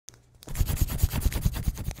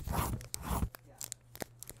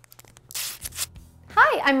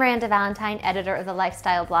I'm Miranda Valentine, editor of the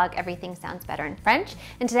lifestyle blog Everything Sounds Better in French,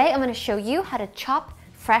 and today I'm going to show you how to chop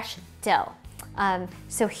fresh dill.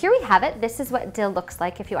 So here we have it. This is what dill looks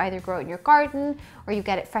like if you either grow it in your garden or you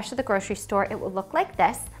get it fresh at the grocery store. It will look like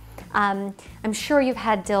this. I'm sure you've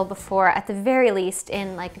had dill before, at the very least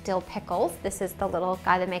in like dill pickles. This is the little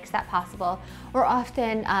guy that makes that possible. Or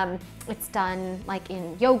often it's done like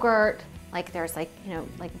in yogurt, like there's like, you know,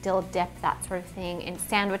 like dill dip, that sort of thing. In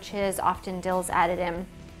sandwiches, often dill's added in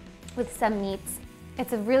with some meats.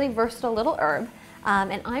 It's a really versatile little herb,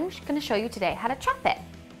 and I'm gonna show you today how to chop it.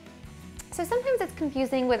 So sometimes it's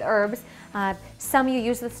confusing with herbs. Some you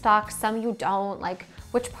use the stalk, some you don't, like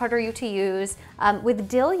which part are you to use? With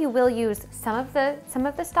dill, you will use some of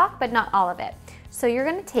the stalk, but not all of it. So you're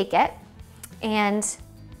gonna take it, and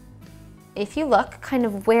if you look kind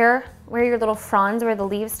of where your little fronds, where the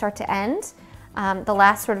leaves start to end, the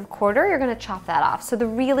last sort of quarter, you're gonna chop that off. So the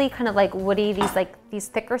really kind of like woody, these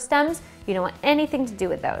thicker stems, you don't want anything to do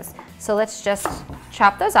with those. So let's just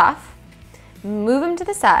chop those off, move them to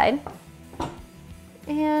the side,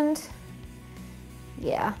 and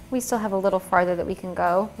yeah, we still have a little farther that we can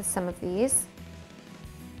go with some of these.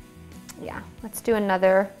 Yeah, let's do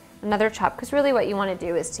another chop, because really what you want to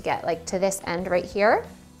do is to get like to this end right here.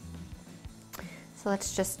 So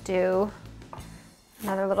let's just do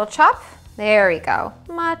another little chop. There we go.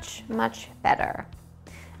 Much, much better.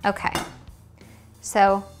 Okay,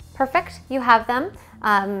 so perfect, you have them.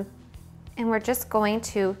 And we're just going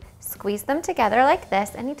to squeeze them together like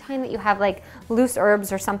this. Anytime that you have like loose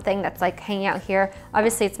herbs or something that's like hanging out here,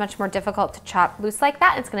 obviously it's much more difficult to chop loose like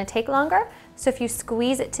that. It's gonna take longer. So if you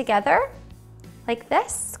squeeze it together like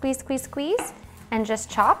this, squeeze, squeeze, squeeze, and just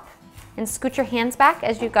chop, and scoot your hands back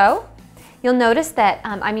as you go. You'll notice that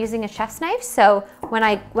I'm using a chef's knife, so when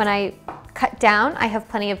I cut down, I have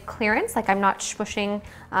plenty of clearance, like I'm not smushing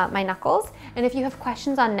my knuckles. And if you have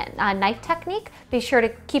questions on knife technique, be sure to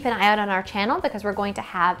keep an eye out on our channel, because we're going to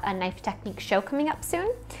have a knife technique show coming up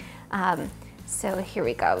soon. So here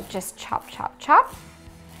we go, just chop, chop, chop.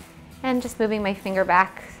 And just moving my fingers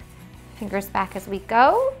back as we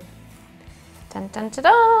go. Dun, dun, dun,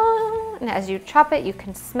 dun. And as you chop it, you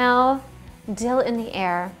can smell dill in the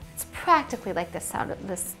air. It's practically like the sound of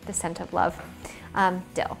the scent of love,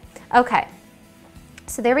 dill. Okay,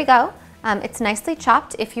 so there we go. It's nicely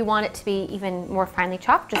chopped. If you want it to be even more finely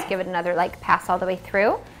chopped, just give it another like pass all the way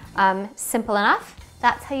through. Simple enough.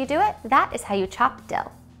 That's how you do it. That is how you chop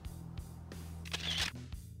dill.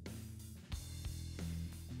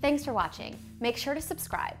 Thanks for watching. Make sure to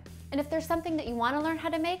subscribe. And if there's something that you want to learn how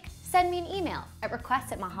to make, send me an email at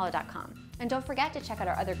requests@mahalo.com. And don't forget to check out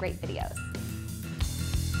our other great videos.